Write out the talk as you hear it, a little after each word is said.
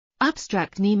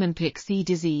Abstract Niemann-Pick C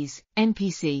disease,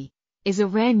 NPC, is a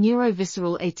rare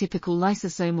neurovisceral atypical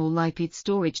lysosomal lipid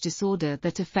storage disorder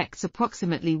that affects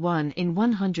approximately 1 in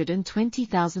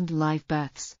 120,000 live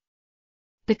births.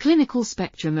 The clinical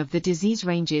spectrum of the disease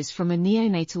ranges from a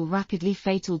neonatal rapidly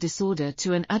fatal disorder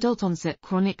to an adult-onset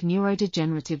chronic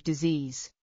neurodegenerative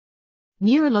disease.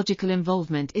 Neurological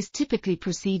involvement is typically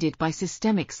preceded by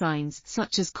systemic signs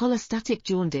such as cholestatic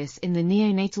jaundice in the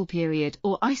neonatal period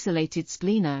or isolated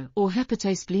spleno or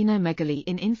hepatosplenomegaly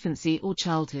in infancy or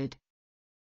childhood.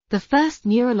 The first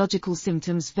neurological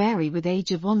symptoms vary with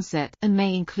age of onset and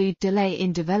may include delay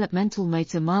in developmental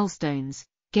motor milestones,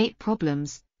 gait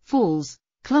problems, falls,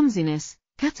 clumsiness,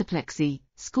 cataplexy,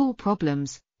 school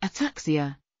problems,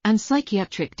 ataxia, and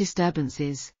psychiatric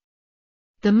disturbances.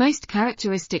 The most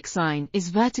characteristic sign is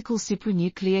vertical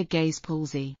supranuclear gaze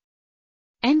palsy.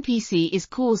 NPC is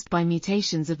caused by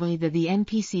mutations of either the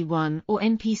NPC1 or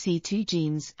NPC2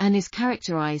 genes and is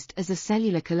characterized as a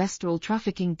cellular cholesterol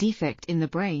trafficking defect in the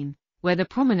brain, where the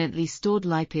prominently stored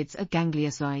lipids are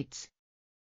gangliosides.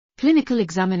 Clinical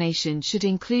examination should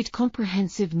include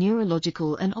comprehensive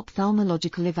neurological and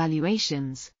ophthalmological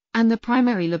evaluations, and the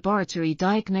primary laboratory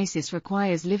diagnosis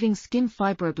requires living skin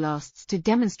fibroblasts to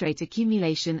demonstrate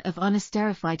accumulation of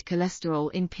unesterified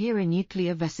cholesterol in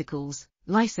perinuclear vesicles,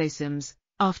 lysosomes,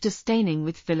 after staining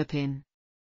with philipin.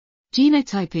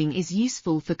 Genotyping is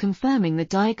useful for confirming the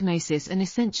diagnosis and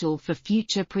essential for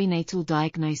future prenatal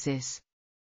diagnosis.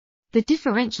 The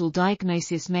differential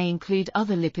diagnosis may include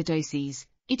other lipidoses,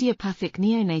 idiopathic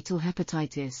neonatal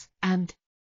hepatitis, and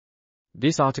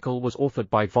This article was authored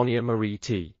by Vanier Marie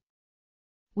T.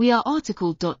 We are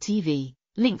RTCLTV,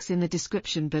 links in the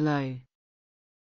description below.